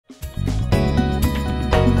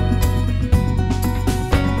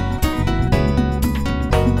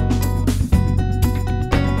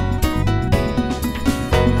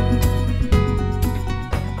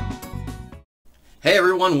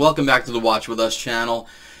everyone, welcome back to the Watch With Us channel.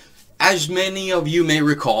 As many of you may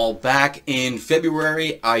recall, back in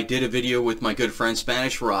February I did a video with my good friend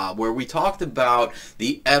Spanish Rob where we talked about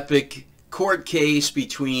the epic court case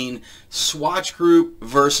between Swatch Group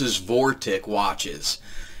versus Vortic watches.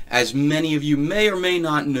 As many of you may or may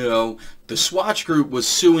not know, the Swatch Group was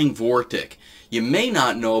suing Vortic. You may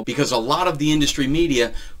not know because a lot of the industry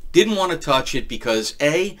media didn't want to touch it because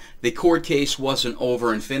A, the court case wasn't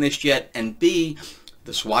over and finished yet, and B,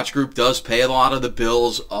 the Swatch Group does pay a lot of the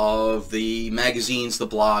bills of the magazines, the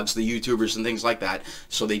blogs, the YouTubers, and things like that,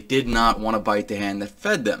 so they did not want to bite the hand that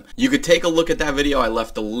fed them. You could take a look at that video. I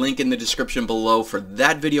left the link in the description below for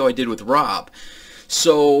that video I did with Rob.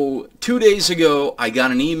 So 2 days ago, I got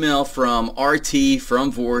an email from RT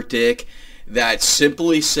from Vortic that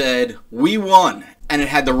simply said, "We won." And it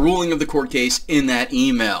had the ruling of the court case in that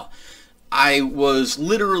email. I was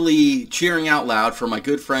literally cheering out loud for my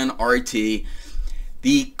good friend RT.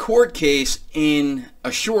 The court case, in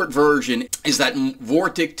a short version, is that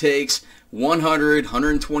Vortic takes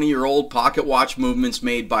 120-year-old pocket watch movements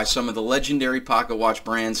made by some of the legendary pocket watch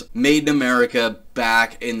brands made in America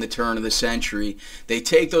back in the turn of the century. They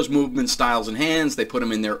take those movement styles and hands, they put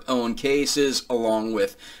them in their own cases along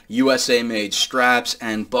with USA-made straps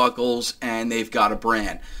and buckles, and they've got a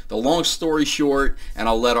brand. The long story short, and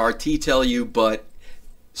I'll let RT tell you, but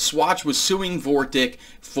Swatch was suing Vortic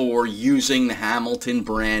for using the Hamilton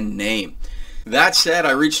brand name. That said,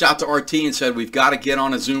 I reached out to RT and said, we've got to get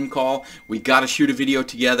on a Zoom call, we've got to shoot a video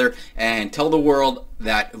together and tell the world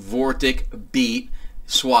that Vortic beat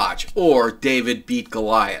Swatch, or David beat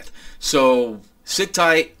Goliath. So sit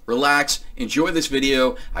tight, relax, enjoy this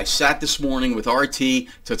video. I sat this morning with RT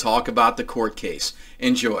to talk about the court case.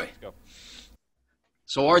 Enjoy. Go.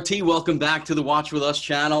 So RT, welcome back to the Watch With Us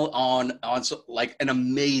channel on like an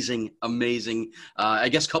amazing, I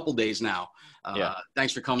guess couple days now. Yeah.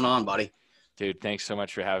 Thanks for coming on, buddy. Dude, thanks so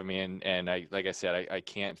much for having me. And like I said, I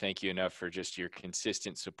can't thank you enough for just your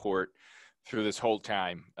consistent support through this whole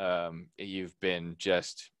time. You've been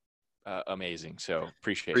just amazing. So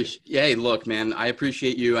appreciate it. Yeah, hey, look, man, I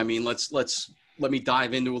appreciate you. I mean, let me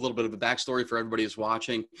dive into a little bit of a backstory for everybody who's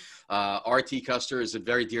watching. RT Custer is a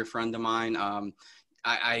very dear friend of mine.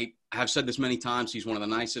 I have said this many times. He's one of the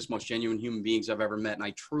nicest, most genuine human beings I've ever met, and I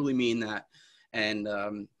truly mean that. And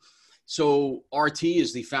so RT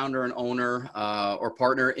is the founder and owner or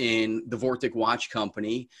partner in the Vortic Watch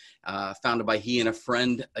Company, founded by he and a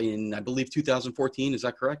friend in, I believe, 2014. Is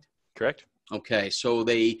that correct? Correct. Okay, so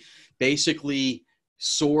they basically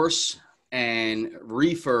source and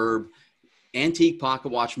refurb antique pocket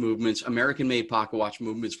watch movements, American-made pocket watch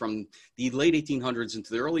movements from the late 1800s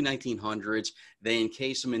into the early 1900s. They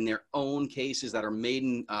encase them in their own cases that are made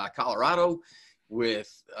in Colorado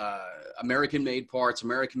with American-made parts,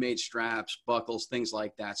 American-made straps, buckles, things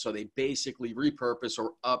like that. So they basically repurpose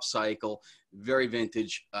or upcycle very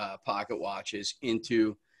vintage pocket watches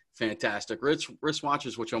into fantastic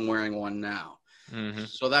wristwatches, which I'm wearing one now. Mm-hmm.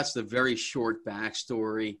 So that's the very short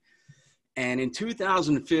backstory. And in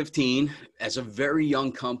 2015, as a very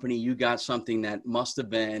young company, you got something that must have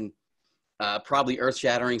been probably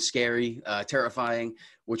earth-shattering, scary, terrifying,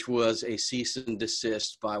 which was a cease and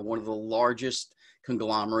desist by one of the largest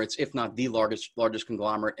conglomerates, if not the largest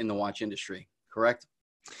conglomerate in the watch industry, correct?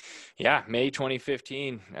 Yeah, May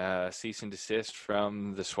 2015, cease and desist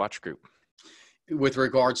from the Swatch Group. With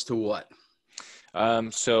regards to what?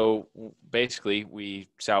 So basically we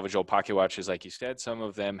salvage old pocket watches, like you said.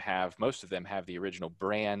 Most of them have the original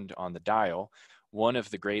brand on the dial. One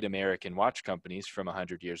of the great American watch companies from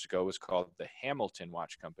 100 years ago was called the Hamilton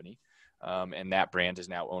Watch Company. And that brand is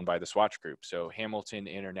now owned by the Swatch Group. So Hamilton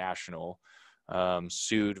International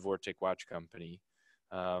sued Vortic Watch Company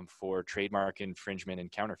for trademark infringement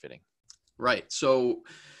and counterfeiting. Right. So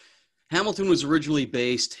Hamilton was originally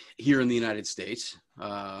based here in the United States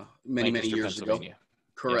many years ago.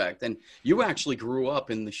 Correct. Yep. And you actually grew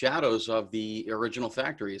up in the shadows of the original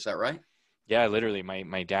factory. Is that right? Yeah, literally.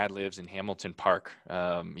 My dad lives in Hamilton Park.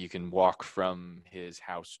 You can walk from his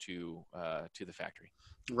house to the factory.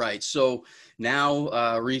 Right. So now,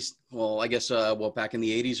 back in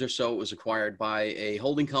the 80s or so, it was acquired by a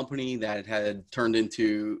holding company that had turned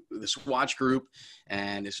into the Swatch Group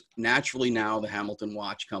and is naturally now the Hamilton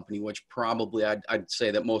Watch Company, which probably I'd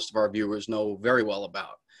say that most of our viewers know very well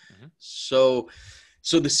about. Mm-hmm. So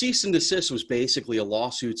the cease and desist was basically a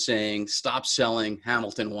lawsuit saying, stop selling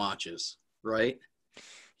Hamilton watches, right?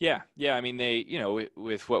 Yeah. I mean,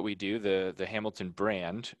 with what we do, the Hamilton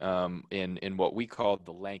brand, in what we call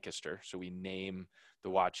the Lancaster. So we name the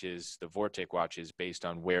watches, the Vortic watches, based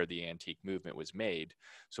on where the antique movement was made.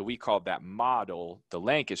 So we called that model the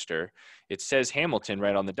Lancaster. It says Hamilton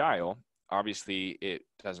right on the dial. Obviously, it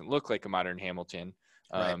doesn't look like a modern Hamilton.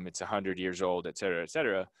 Right. It's 100 years old, et cetera, et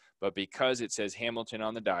cetera. But because it says Hamilton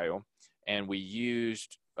on the dial, and we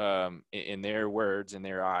used, in their words, in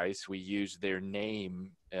their eyes, we used their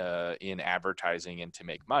name in advertising and to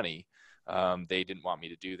make money. They didn't want me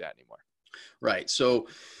to do that anymore. Right. So,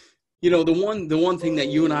 the one thing that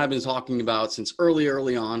you and I have been talking about since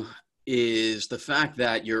early on is the fact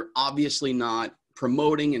that you're obviously not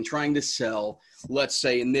promoting and trying to sell, let's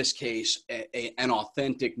say in this case, an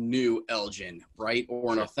authentic new Elgin, right?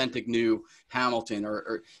 Or an authentic new Hamilton,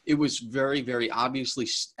 or it was very, very obviously,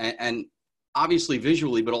 and obviously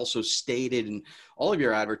visually, but also stated in all of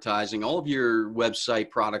your advertising, all of your website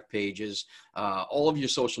product pages, all of your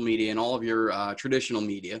social media, and all of your traditional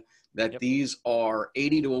media, that these are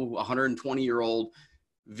 80 to 120-year-old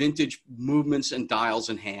vintage movements and dials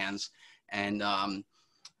and hands. And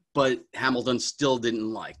but Hamilton still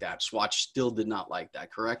didn't like that. Swatch still did not like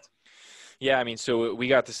that, correct? Yeah, I mean, so we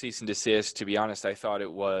got the cease and desist. To be honest, I thought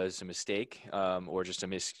it was a mistake, or just a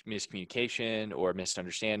miscommunication or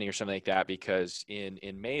misunderstanding or something like that, because in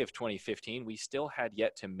May of 2015, we still had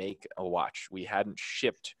yet to make a watch. We hadn't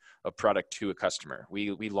shipped a product to a customer.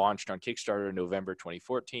 We launched on Kickstarter in November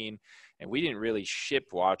 2014, and we didn't really ship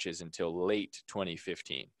watches until late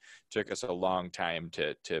 2015. Took us a long time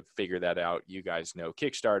to figure that out. You guys know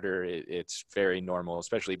Kickstarter, it's very normal,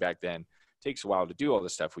 especially back then. It takes a while to do all the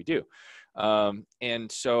stuff we do.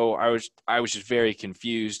 And so I was just very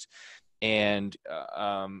confused. And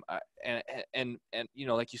like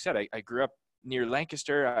you said, I grew up near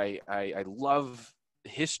Lancaster. I love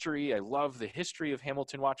history. I love the history of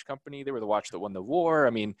Hamilton Watch Company. They were the watch that won the war. I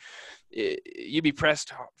mean, you'd be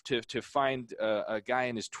pressed to find a guy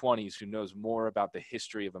in his 20s who knows more about the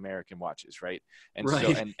history of American watches, right? And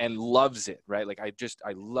right. So and loves it, right? Like I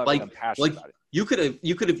love it. I'm passionate about it. You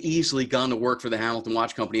could have easily gone to work for the Hamilton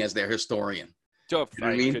Watch Company as their historian. So you know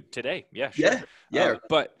what I mean? Could today, yeah, sure. Yeah.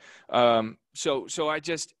 So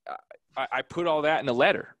I put all that in a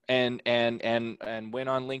letter and went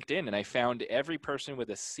on LinkedIn, and I found every person with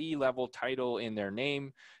a C-level title in their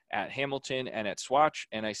name at Hamilton and at Swatch.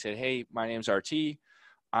 And I said, hey, my name's RT.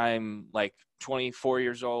 I'm like 24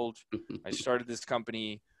 years old. I started this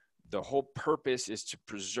company. The whole purpose is to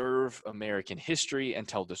preserve American history and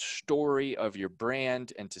tell the story of your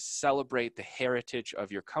brand and to celebrate the heritage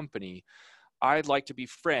of your company. I'd like to be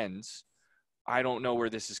friends. I don't know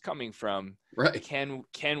where this is coming from. Right.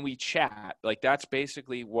 Can we chat? Like, that's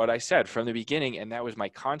basically what I said from the beginning. And that was my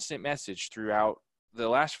constant message throughout the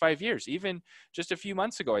last 5 years. Even just a few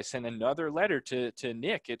months ago, I sent another letter to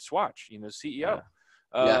Nick at Swatch, CEO.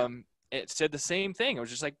 It said the same thing. I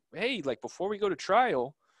was just like, hey, like, before we go to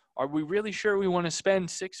trial, are we really sure we want to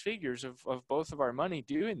spend six figures of both of our money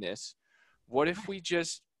doing this? What if we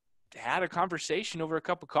just had a conversation over a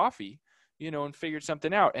cup of coffee, and figured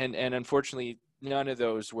something out? And unfortunately, none of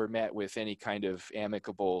those were met with any kind of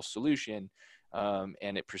amicable solution.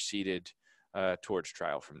 And it proceeded towards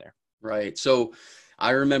trial from there. Right. So I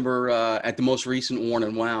remember at the most recent Worn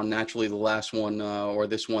and Wound, naturally the last one or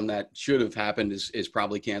this one that should have happened is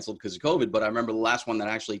probably canceled because of COVID. But I remember the last one that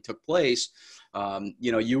actually took place,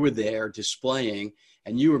 you were there displaying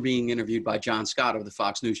and you were being interviewed by John Scott of the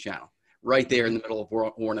Fox News Channel right there in the middle of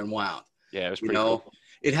Worn and Wound. Yeah, it was pretty cool.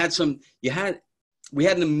 It had we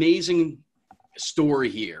had an amazing story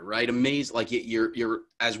here, right? Amazing. Like you're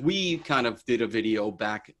as we kind of did a video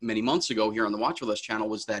back many months ago here on the Watch With Us channel,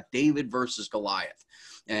 was that David versus Goliath,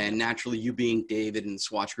 and naturally you being David and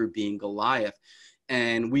Swatch Group being Goliath.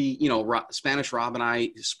 And we, Spanish Rob and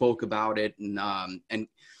I spoke about it. And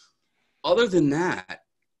other than that,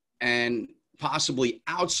 and possibly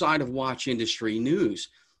outside of watch industry news,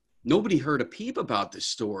 nobody heard a peep about this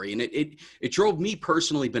story. And it drove me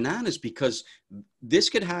personally bananas, because this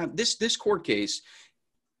could have this court case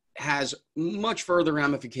has much further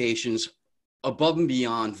ramifications above and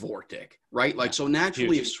beyond Vortic, right? Like, so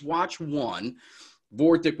naturally if Swatch won,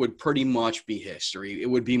 Vortic would pretty much be history. It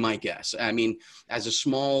would be my guess. I mean, as a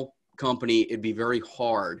small company, it'd be very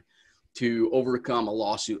hard to overcome a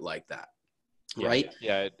lawsuit like that. Right.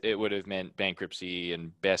 Yeah. It would have meant bankruptcy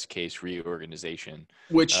and best case reorganization,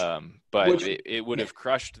 but it would have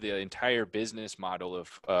crushed the entire business model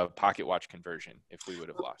of pocket watch conversion if we would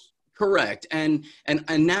have lost. Correct. And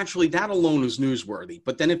naturally that alone is newsworthy.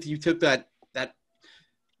 But then if you took the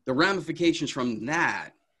ramifications from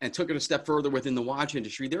that and took it a step further within the watch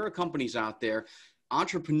industry, there are companies out there.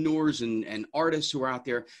 entrepreneurs and artists who are out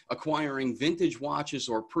there acquiring vintage watches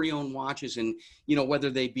or pre-owned watches, and whether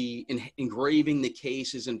they be engraving the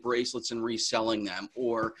cases and bracelets and reselling them,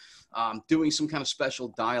 or doing some kind of special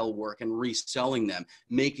dial work and reselling them,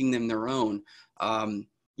 making them their own.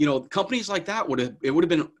 Companies like that would have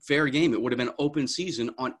been fair game. It would have been open season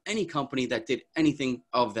on any company that did anything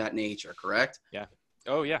of that nature. Correct? Yeah.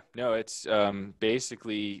 Oh yeah. No, it's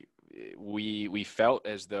basically we felt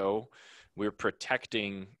as though we're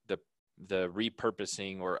protecting the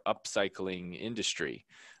repurposing or upcycling industry.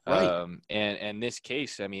 Right. And this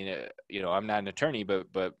case, I mean, I'm not an attorney,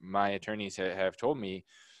 but my attorneys have told me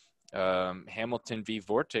Hamilton v.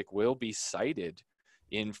 Vortic will be cited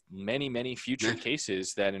in many, many future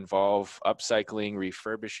cases that involve upcycling,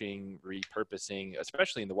 refurbishing, repurposing,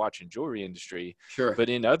 especially in the watch and jewelry industry, sure, but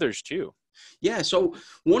in others too. Yeah. So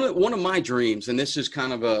one of my dreams, and this is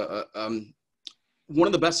kind of one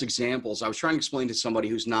of the best examples, I was trying to explain to somebody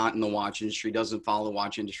who's not in the watch industry, doesn't follow the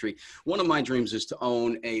watch industry. One of my dreams is to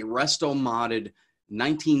own a resto-modded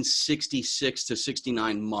 1966 to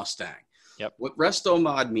 69 Mustang. Yep. What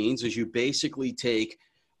resto-mod means is you basically take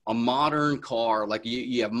a modern car, like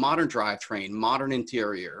you have modern drivetrain, modern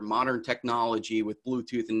interior, modern technology with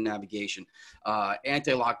Bluetooth and navigation,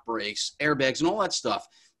 anti-lock brakes, airbags, and all that stuff,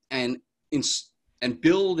 and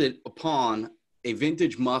build it upon a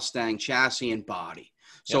vintage Mustang chassis and body.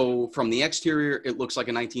 So from the exterior, it looks like a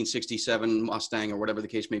 1967 Mustang or whatever the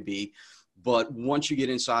case may be. But once you get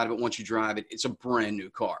inside of it, once you drive it, it's a brand new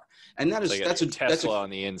car. And that's a Tesla on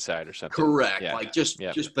the inside or something. Correct. Yeah. Like just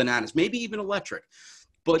bananas, maybe even electric.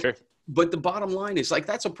 But sure. But the bottom line is, like,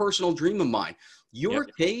 that's a personal dream of mine. Your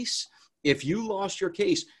case, if you lost your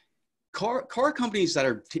case, car companies that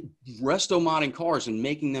are resto-modding cars and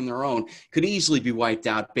making them their own could easily be wiped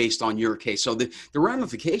out based on your case. So the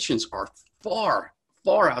ramifications are far,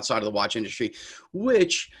 far outside of the watch industry,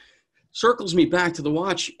 which circles me back to the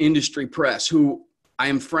watch industry press, who I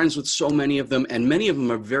am friends with so many of them, and many of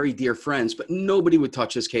them are very dear friends, but nobody would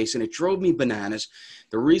touch this case, and it drove me bananas.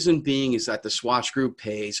 The reason being is that the Swatch Group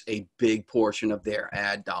pays a big portion of their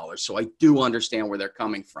ad dollars, so I do understand where they're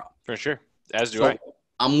coming from. For sure, as do I.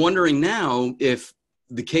 I'm wondering now, if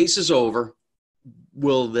the case is over,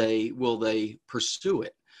 will they pursue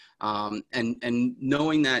it? And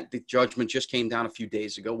knowing that the judgment just came down a few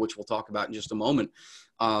days ago, which we'll talk about in just a moment,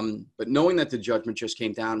 but knowing that the judgment just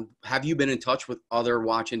came down, have you been in touch with other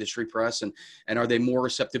watch industry press, and are they more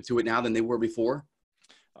receptive to it now than they were before?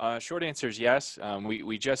 Short answer is yes.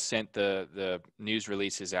 We just sent the news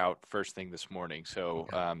releases out first thing this morning. So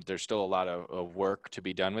there's still a lot of work to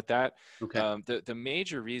be done with that. Okay. The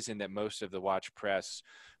major reason that most of the watch press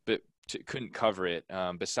couldn't cover it,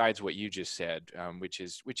 besides what you just said, which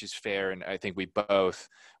is fair, and I think we both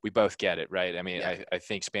get it, right? I mean, I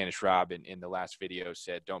think Spanish Rob in the last video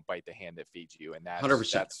said, "Don't bite the hand that feeds you," and that's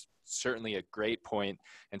 100%. That's certainly a great point.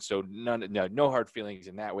 And so no hard feelings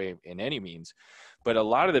in that way in any means. But a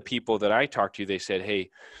lot of the people that I talked to, they said,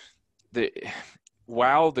 "Hey,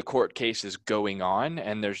 while the court case is going on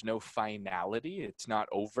and there's no finality, it's not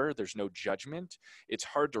over, there's no judgment, it's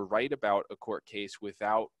hard to write about a court case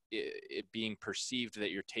without it being perceived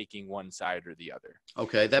that you're taking one side or the other."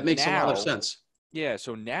 Okay, that makes a lot of sense. Yeah,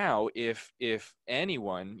 so now if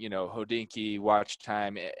anyone, Hodinkee, Watch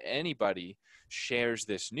Time, anybody shares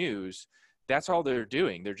this news, that's all they're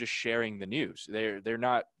doing. They're just sharing the news. They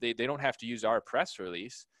don't have to use our press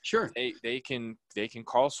release. Sure. They can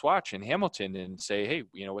call Swatch in Hamilton and say, "Hey,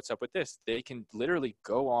 what's up with this?" They can literally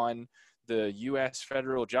go on the U.S.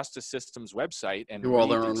 federal justice system's website and do all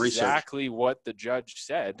their own exactly research. What the judge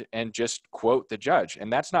said and just quote the judge.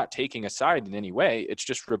 And that's not taking a side in any way. It's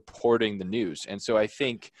just reporting the news. And so I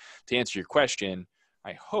think, to answer your question,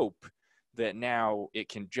 I hope that now it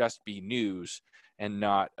can just be news and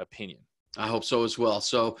not opinion. I hope so as well.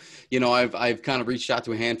 So, I've kind of reached out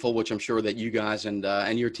to a handful, which I'm sure that you guys and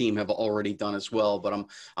your team have already done as well. But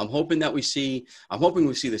I'm hoping we see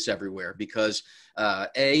this everywhere, because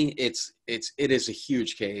it is a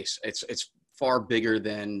huge case. It's far bigger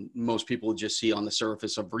than most people just see on the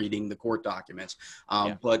surface of reading the court documents.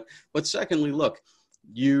 But secondly, look,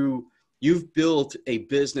 you've built a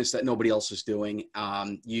business that nobody else is doing.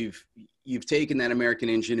 You've taken that American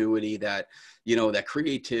ingenuity, that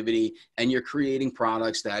creativity, and you're creating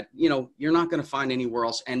products that, you're not going to find anywhere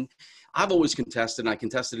else. And I've always contested, and I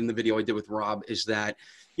contested in the video I did with Rob, is that,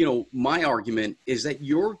 my argument is that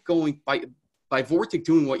you're going by Vortic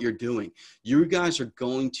doing what you're doing, you guys are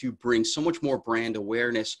going to bring so much more brand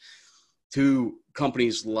awareness to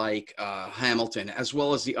companies like Hamilton, as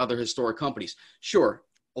well as the other historic companies. Sure,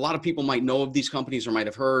 a lot of people might know of these companies or might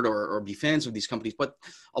have heard or be fans of these companies, but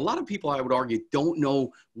a lot of people, I would argue, don't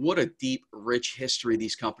know what a deep, rich history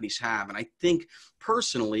these companies have. And I think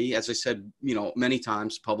personally, as I said, many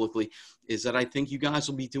times publicly, is that I think you guys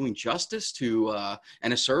will be doing justice to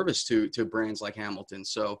and a service to brands like Hamilton.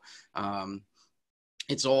 So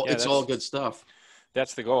it's all good stuff.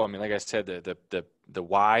 That's the goal. I mean, like I said, the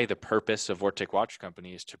why, the purpose of Vortic Watch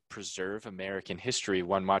Company is to preserve American history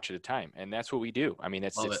one watch at a time, and that's what we do. I mean,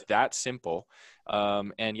 it's that simple.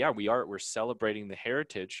 And yeah, we're celebrating the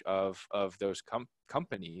heritage of those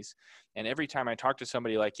companies. And every time I talk to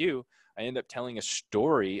somebody like you, I end up telling a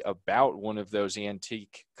story about one of those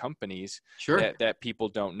antique companies that people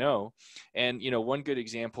don't know. And one good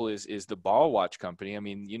example is the Ball Watch Company. I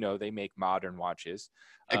mean, they make modern watches.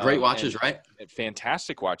 Great watches, right?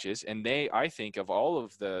 Fantastic watches. And I think of all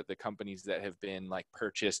of the companies that have been like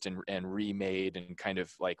purchased and remade and kind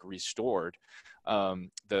of like restored,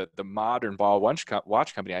 the modern Ball Watch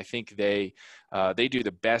Company, I think they do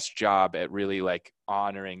the best job at really like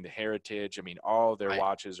honoring the heritage. I mean, all their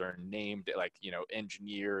watches are named like,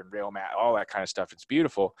 engineer and rail mat, all that kind of stuff. It's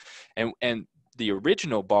beautiful. And the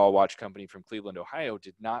original Ball Watch Company from Cleveland, Ohio,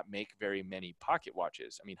 did not make very many pocket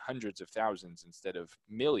watches. I mean, hundreds of thousands instead of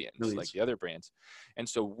millions like the other brands. And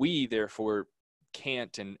so we therefore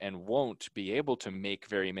can't and won't be able to make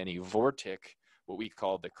very many Vortic, what we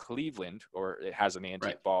call the Cleveland, or it has an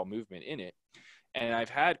antique ball movement in it. And I've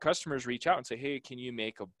had customers reach out and say, hey, can you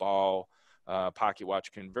make a Ball pocket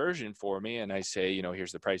watch conversion for me? And I say,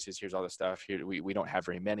 here's the prices, here's all the stuff here. We don't have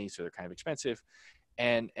very many, so they're kind of expensive.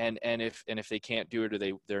 And if they can't do it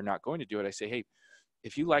or they're not going to do it, I say, hey,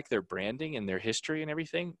 if you like their branding and their history and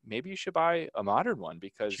everything, maybe you should buy a modern one,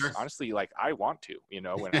 because honestly, like I want to,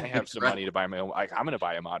 when I have some money to buy my own, like I'm going to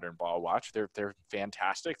buy a modern Ball watch. They're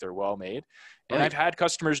fantastic. They're well made. And I've had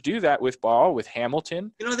customers do that with Ball, with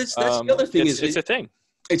Hamilton. That's the other thing it's a thing.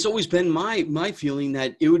 It's always been my feeling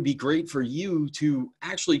that it would be great for you to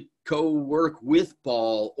actually co-work with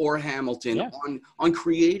Ball or Hamilton on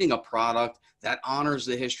creating a product that honors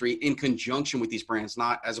the history in conjunction with these brands,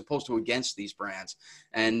 not as opposed to against these brands.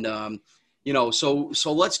 And so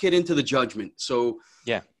let's get into the judgment. So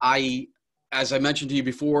as I mentioned to you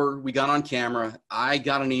before we got on camera, I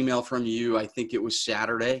got an email from you. I think it was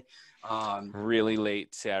Saturday. Really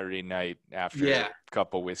late Saturday night after a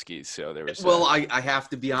couple whiskeys. So there was. Well, I have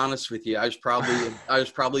to be honest with you. I was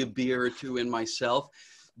probably a beer or two in myself,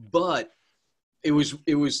 but it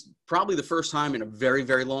was probably the first time in a very,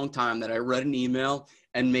 very long time that I read an email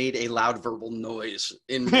and made a loud verbal noise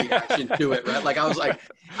in reaction to it. Right? Like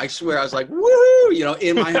I swear I was like, woo,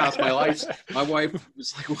 in my house, my wife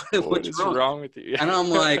was like, what's wrong with you? And I'm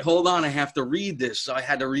like, hold on, I have to read this. So I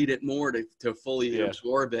had to read it more to fully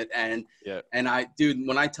absorb it. And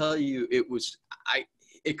when I tell you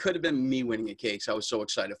it could have been me winning a case. I was so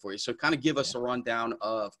excited for you. So kind of give us a rundown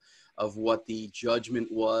of what the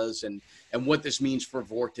judgment was and what this means for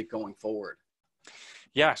Vortic going forward.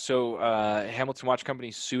 Yeah, so Hamilton Watch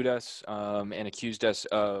Company sued us and accused us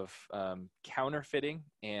of counterfeiting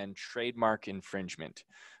and trademark infringement.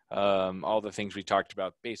 All the things we talked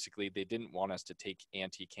about. Basically, they didn't want us to take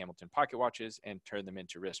antique Hamilton pocket watches and turn them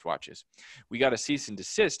into wrist watches. We got a cease and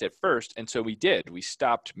desist at first, and so we did. We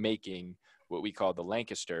stopped making what we call the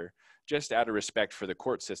Lancaster, just out of respect for the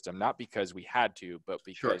court system, not because we had to, but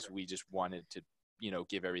because we just wanted to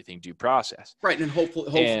give everything due process. Right. And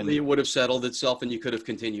hopefully it would have settled itself and you could have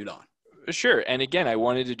continued on. Sure. And again, I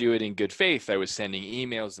wanted to do it in good faith. I was sending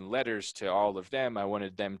emails and letters to all of them. I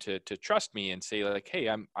wanted them to trust me and say like, hey,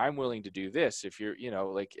 I'm willing to do this if you're,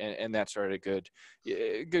 and that started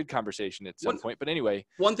a good conversation at some point. But anyway,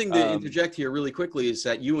 one thing to interject here really quickly is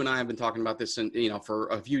that you and I have been talking about this for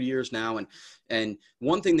a few years now. And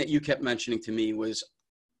one thing that you kept mentioning to me was,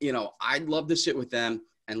 I'd love to sit with them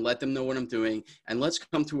and let them know what I'm doing. And let's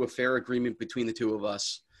come to a fair agreement between the two of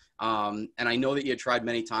us. And I know that you had tried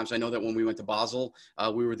many times. I know that when we went to Basel,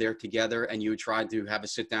 we were there together and you had tried to have a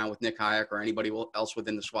sit down with Nick Hayek or anybody else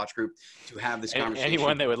within the Swatch Group to have this conversation.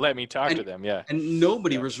 Anyone that would let me talk to them. Yeah. And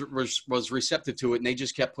nobody was receptive to it. And they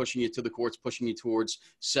just kept pushing you to the courts, pushing you towards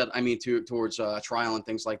trial and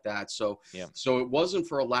things like that. So it wasn't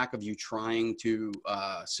for a lack of you trying to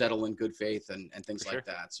settle in good faith and things like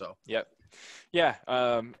that. So, Yeah.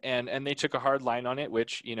 And they took a hard line on it,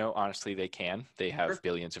 which, honestly, they have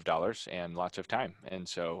billions of dollars and lots of time. And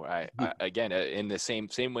so I again, in the same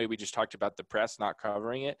way we just talked about the press not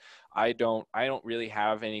covering it, I don't really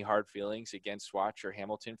have any hard feelings against Swatch or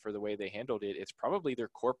Hamilton for the way they handled it. It's probably their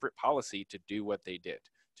corporate policy to do what they did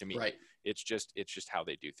to me. Right. It's just how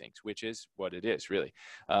they do things, which is what it is really.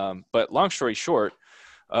 But long story short,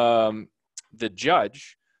 the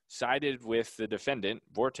judge sided with the defendant,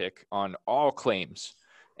 Vortic, on all claims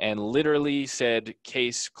and literally said,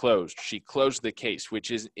 case closed. She closed the case,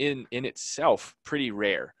 which is in itself pretty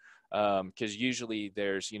rare. Because usually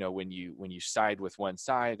there's, when you side with one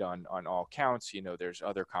side on all counts, there's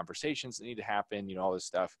other conversations that need to happen, all this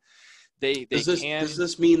stuff. Does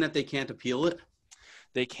this mean that they can't appeal it?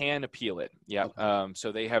 They can appeal it. Yeah. Okay.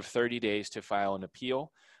 So they have 30 days to file an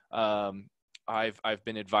appeal. I've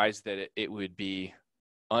been advised that it would be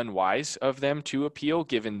unwise of them to appeal,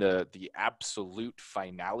 given the absolute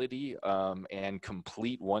finality and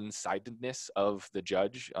complete one-sidedness of the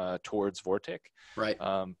judge towards Vortic. Right.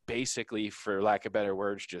 Basically, for lack of better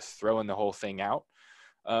words, just throwing the whole thing out.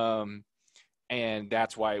 And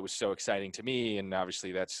that's why it was so exciting to me. And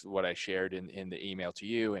obviously that's what I shared in the email to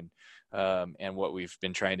you. And what we've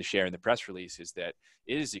been trying to share in the press release is that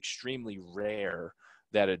it is extremely rare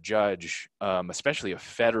that a judge, especially a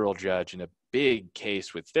federal judge in a big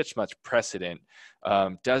case with this much precedent,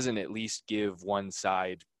 doesn't at least give one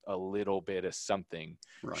side a little bit of something.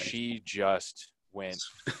 Right. She just went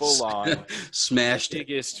full on, smashed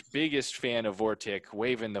biggest fan of Vortic,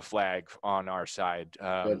 waving the flag on our side,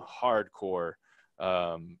 hardcore.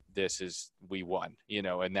 We won, and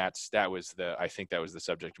I think that was the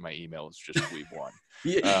subject of my email. It's just we've won.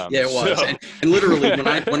 Yeah, it was. So. And literally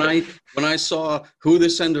when I saw who the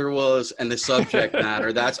sender was and the subject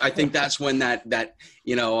matter, I think that's when that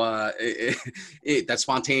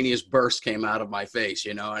spontaneous burst came out of my face,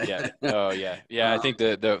 Yeah. Oh yeah. Yeah. I think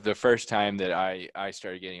the first time that I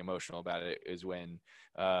started getting emotional about it is when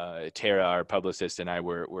Tara, our publicist, and I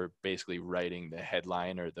were basically writing the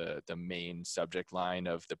headline or the main subject line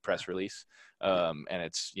of the press release. And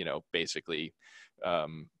it's, basically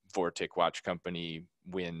Vortic Watch Company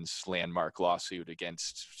wins landmark lawsuit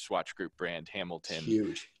against Swatch Group brand Hamilton.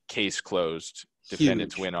 Huge. Case closed.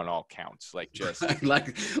 Defendants win on all counts. Like just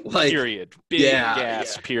like period. Big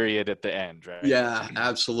gas period at the end, right? Yeah,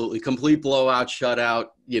 absolutely. Complete blowout, shutout,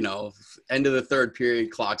 end of the third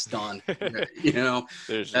period, clock's done.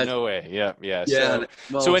 There's no way. Yeah. Yeah.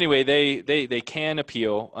 So anyway, they can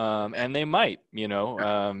appeal, and they might,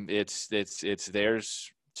 it's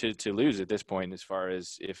theirs to lose at this point as far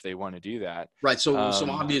as if they want to do that. Right. So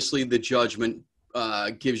obviously the judgment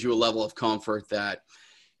gives you a level of comfort that,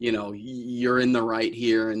 you're in the right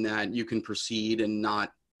here and that you can proceed and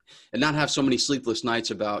not have so many sleepless nights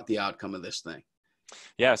about the outcome of this thing.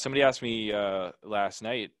 Yeah. Somebody asked me last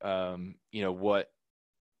night, what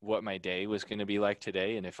my day was going to be like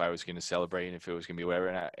today and if I was going to celebrate and if it was going to be whatever.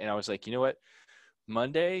 And I was like, you know what?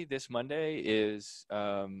 This Monday is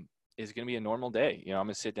going to be a normal day. I'm going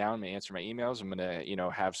to sit down, I'm going to answer my emails. I'm going to,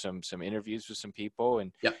 have some interviews with some people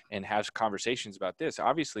and have conversations about this,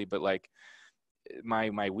 obviously. But like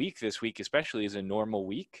my week this week, especially, is a normal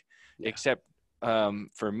week, except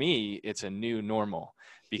for me, it's a new normal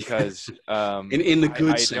because in the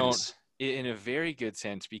good sense. In a very good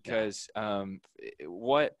sense, because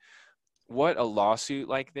what a lawsuit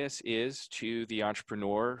like this is to the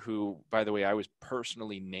entrepreneur who, by the way, I was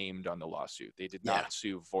personally named on the lawsuit. They did not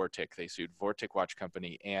sue Vortic. They sued Vortic Watch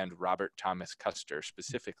Company and Robert Thomas Custer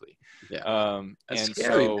specifically. Yeah. That's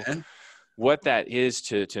scary, man. What that is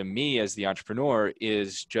to me as the entrepreneur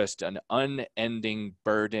is just an unending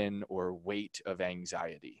burden or weight of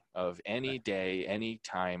anxiety of any day, any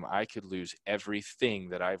time I could lose everything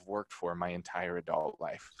that I've worked for my entire adult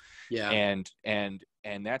life. Yeah. And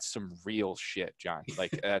that's some real shit, John.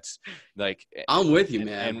 Like that's like, I'm with you,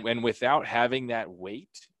 man. And without having that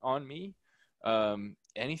weight on me,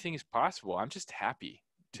 anything is possible. I'm just happy.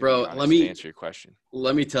 Bro, let me answer your question.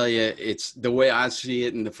 Let me tell you, it's the way I see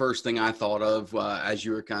it. And the first thing I thought of as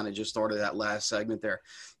you were kind of just started that last segment there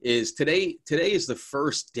is today is the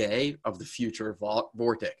first day of the future of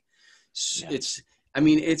Vortic. Yeah.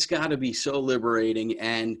 It's got to be so liberating.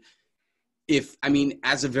 And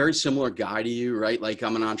as a very similar guy to you, right? Like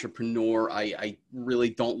I'm an entrepreneur. I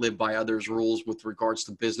really don't live by others' rules with regards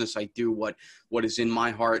to business. I do what is in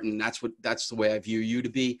my heart. And that's the way I view you to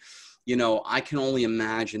be. I can only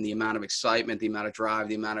imagine the amount of excitement, the amount of drive,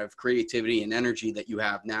 the amount of creativity and energy that you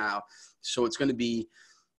have now. So it's going to be,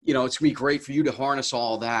 it's going to be great for you to harness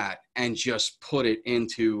all that and just put it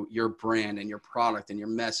into your brand and your product and your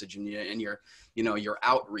message and your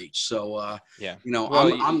outreach. So,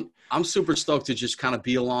 I'm super stoked to just kind of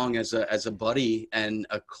be along as a buddy and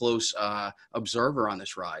a close observer on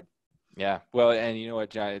this ride. Yeah. Well, and you know what,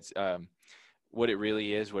 John, it's what it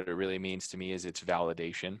really means to me is it's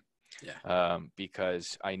validation. Yeah.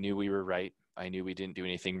 Because I knew we were right. I knew we didn't do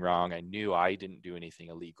anything wrong. I knew I didn't do anything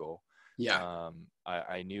illegal. Yeah.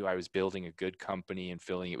 I knew I was building a good company and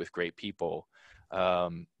filling it with great people.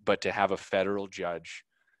 But to have a federal judge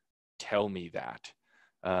tell me that,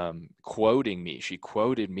 quoting me. She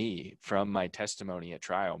quoted me from my testimony at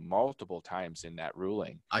trial multiple times in that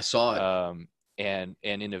ruling. I saw it. And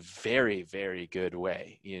in a very, very good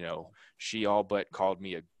way. You know, she all but called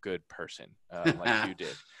me a good person, like you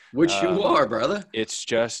did. Which you are, brother. It's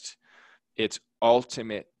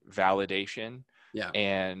ultimate validation. Yeah.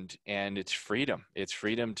 And it's freedom. It's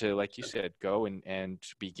freedom to, like you said, go and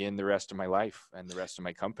begin the rest of my life and the rest of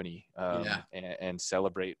my company, and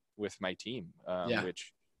celebrate with my team,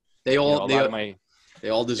 which they all, they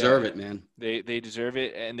all deserve it, man. They deserve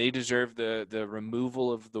it, and they deserve the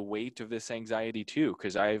removal of the weight of this anxiety too.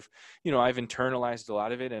 Because I've internalized a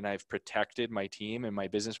lot of it, and I've protected my team and my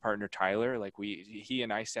business partner Tyler. Like he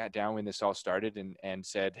and I sat down when this all started and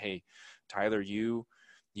said, "Hey, Tyler, you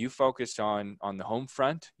focused on the home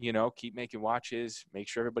front. You know, keep making watches, make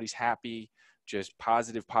sure everybody's happy, just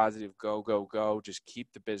positive, go. Just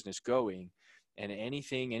keep the business going." And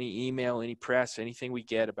anything, any email, any press, anything we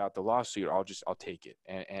get about the lawsuit, I'll take it.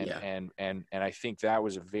 And I think that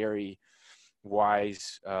was a very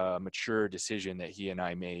wise, mature decision that he and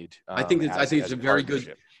I made. I think it's a very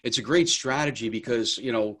good, it's a great strategy because,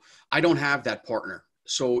 you know, I don't have that partner.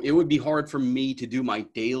 So it would be hard for me to do my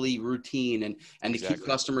daily routine and to keep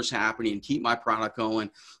customers happy and keep my product going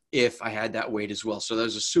if I had that weight as well. So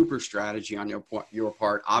there's a super strategy on your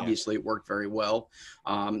part. Obviously, it worked very well.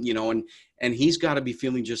 You know, and he's got to be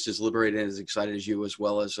feeling just as liberated and as excited as you, as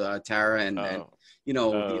well as Tara and you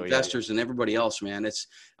know, the investors and everybody else, man. It's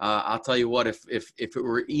I'll tell you what, if it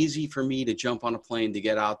were easy for me to jump on a plane to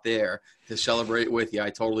get out there to celebrate with you, I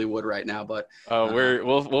totally would right now. But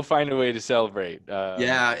we'll find a way to celebrate.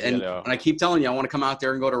 And I keep telling you, I want to come out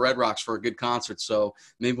there and go to Red Rocks for a good concert. So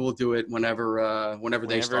maybe we'll do it whenever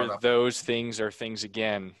they start up. Those things are things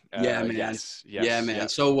again. Yeah, man. Yes, yeah, man.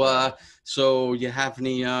 Yes. So you have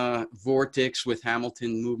any Vortics with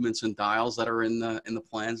Hamilton movements and dials that are in the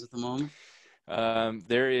plans at the moment?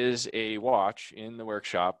 There is a watch in the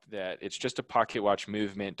workshop that it's just a pocket watch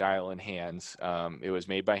movement dial and hands. It was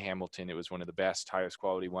made by Hamilton. It was one of the best, highest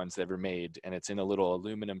quality ones ever made. And it's in a little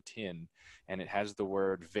aluminum tin and it has the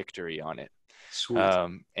word victory on it.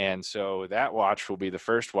 Sweet. And so that watch will be the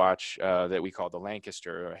first watch, that we call the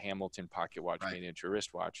Lancaster, or a Hamilton pocket watch made into a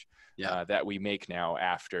wristwatch, that we make now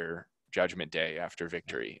after Judgment Day, after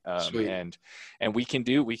victory. And we can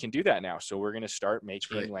do that now. So we're going to start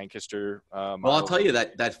making Lancaster. Well, I'll tell you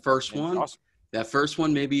that first one, awesome. That first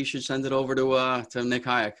one, maybe you should send it over to Nick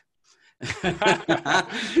Hayek.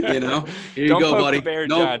 You know, here you go, buddy. Bear,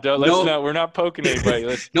 no, John. We're not poking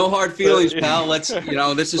anybody. No hard feelings, pal. This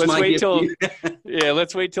is my gift.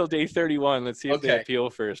 Let's wait till day 31. Let's see if they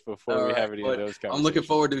appeal first before we have any of those conversations. I'm looking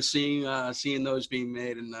forward to seeing those being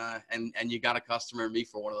made, and you got a customer in me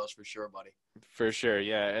for one of those for sure, buddy. For sure,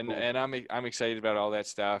 yeah. And cool. And I'm excited about all that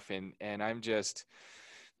stuff, and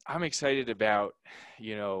I'm excited about,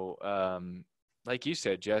 you know, like you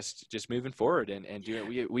said, just moving forward and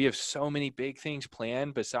doing. We have so many big things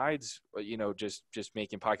planned besides, you know, just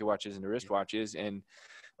making pocket watches and wristwatches. And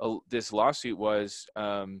this lawsuit was,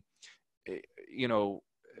 you know,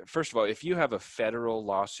 first of all, if you have a federal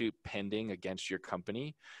lawsuit pending against your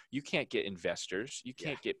company, you can't get investors. You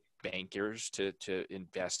can't get bankers to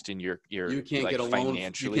invest in your you can't like, get a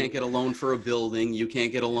financially. Loan. You can't get a loan for a building. You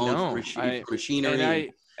can't get a loan for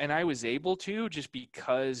machinery. And I was able to just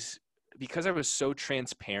because I was so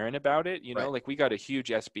transparent about it, you know, like we got a huge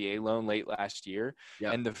SBA loan late last year.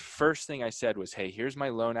 Yep. And the first thing I said was, hey, here's my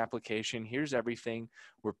loan application. Here's everything.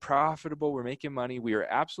 We're profitable. We're making money. We are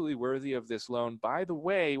absolutely worthy of this loan. By the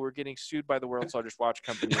way, we're getting sued by the World's Largest Watch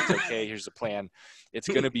Company. It's okay. Here's the plan. It's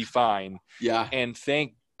going to be fine. Yeah. And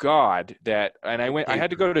thank God that, and I had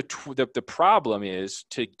to go to, the problem is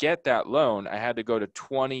to get that loan, I had to go to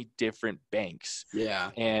 20 different banks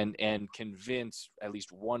and convince at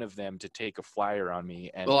least one of them to take a flyer on me.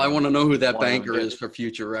 And, I want to know who that banker is for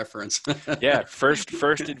future reference. Yeah. First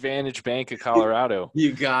Advantage Bank of Colorado.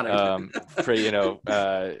 You got it. For, you know,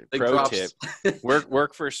 pro tip,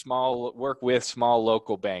 work with small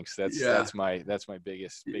local banks. That's my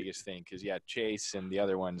biggest thing. Cause Chase and the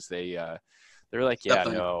other ones, they're like,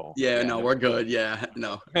 no. We're good. Yeah,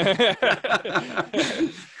 no.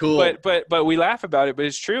 Cool. But we laugh about it, but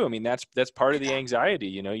it's true. I mean, that's part of the anxiety.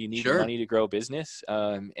 You know, you need money to grow a business,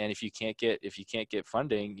 and if you can't get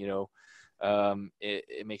funding, you know,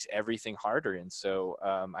 it makes everything harder. And so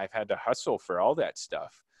I've had to hustle for all that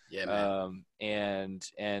stuff. Yeah, man. And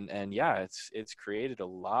it's created a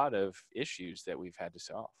lot of issues that we've had to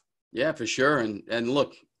solve. Yeah, for sure. And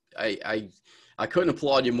look, I couldn't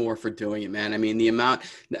applaud you more for doing it, man. I mean, the amount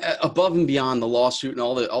above and beyond the lawsuit and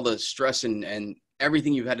all the stress and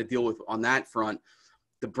everything you've had to deal with on that front,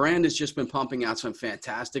 The brand has just been pumping out some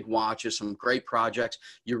fantastic watches, some great projects.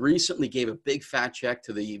 You recently gave a big fat check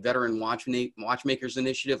to the Veteran Watchmakers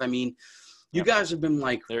Initiative. I mean, you guys have been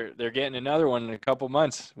like, they're getting another one in a couple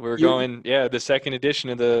months. We're going, the second edition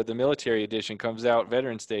of the military edition comes out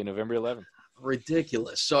Veterans Day, November 11th.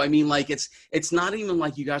 Ridiculous. So I mean, like, it's not even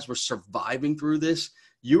like you guys were surviving through this.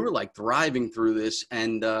 You were like thriving through this,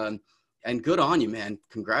 and good on you, man.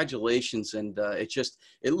 Congratulations. And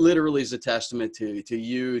it literally is a testament to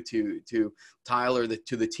you, to Tyler,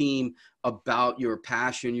 to the team, about your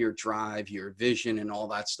passion, your drive, your vision, and all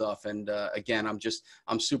that stuff. And again,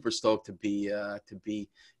 I'm super stoked to be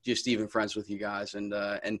just even friends with you guys.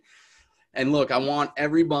 And look, I want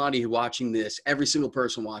everybody watching this, every single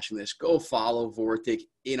person watching this, go follow Vortic,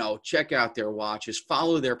 check out their watches,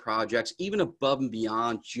 follow their projects, even above and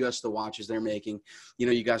beyond just the watches they're making.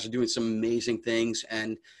 You guys are doing some amazing things.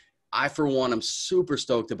 And I, for one, I'm super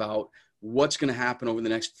stoked about what's going to happen over the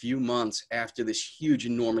next few months after this huge,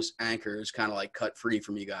 enormous anchor is kind of like cut free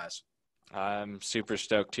from you guys. I'm super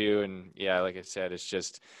stoked too. And yeah, like I said, it's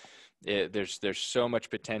just, there's so much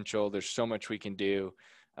potential. There's so much we can do.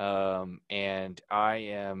 And I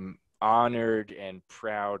am honored and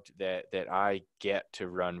proud that I get to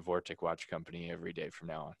run Vortic Watch Company every day from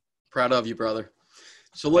now on. Proud of you, brother.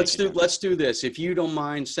 So let's do this. If you don't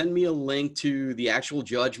mind, send me a link to the actual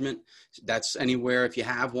judgment. That's anywhere. If you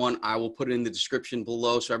have one, I will put it in the description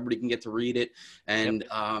below so everybody can get to read it. And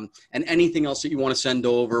and anything else that you want to send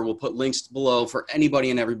over, we'll put links below for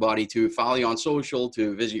anybody and everybody to follow you on social,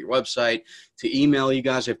 to visit your website, to email you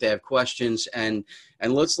guys if they have questions. And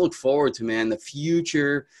let's look forward to, man, the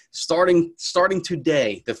future, starting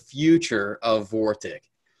today, the future of Vortic.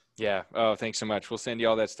 Yeah. Oh, thanks so much. We'll send you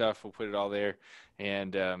all that stuff. We'll put it all there.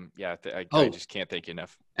 And I just can't thank you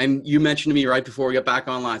enough. And you mentioned to me right before we got back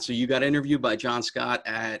online, so you got interviewed by John Scott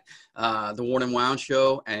at the Worn and Wound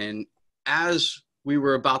show. And as we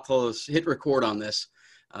were about to hit record on this,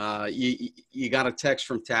 you got a text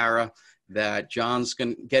from Tara that John's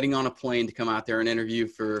getting on a plane to come out there and interview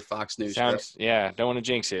for Fox News. Yeah, don't want to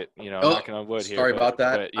jinx it. Knocking on wood here. Sorry about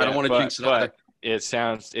that. I don't want to jinx it either. It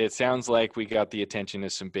sounds like we got the attention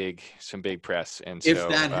of some big press. And if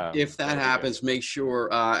that happens, make sure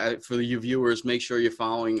for you viewers, make sure you're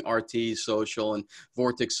following RT's social and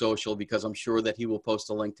Vortic social, because I'm sure that he will post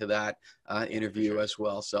a link to that interview as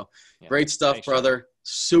well. So great stuff, thanks, brother. Sean.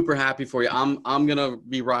 Super happy for you. I'm gonna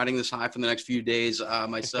be riding this high for the next few days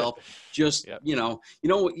myself. Just you know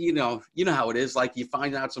how it is. Like, you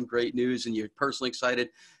find out some great news and you're personally excited.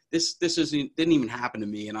 This didn't even happen to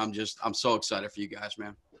me, and I'm so excited for you guys,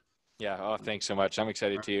 man. Yeah. Oh, thanks so much. I'm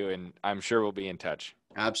excited too, and I'm sure we'll be in touch.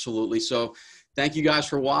 Absolutely. So thank you guys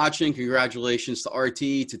for watching. Congratulations to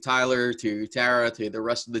RT, to Tyler, to Tara, to the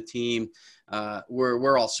rest of the team.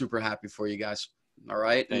 We're all super happy for you guys. All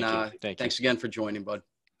right. Thanks again for joining, bud.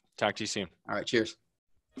 Talk to you soon. All right. Cheers.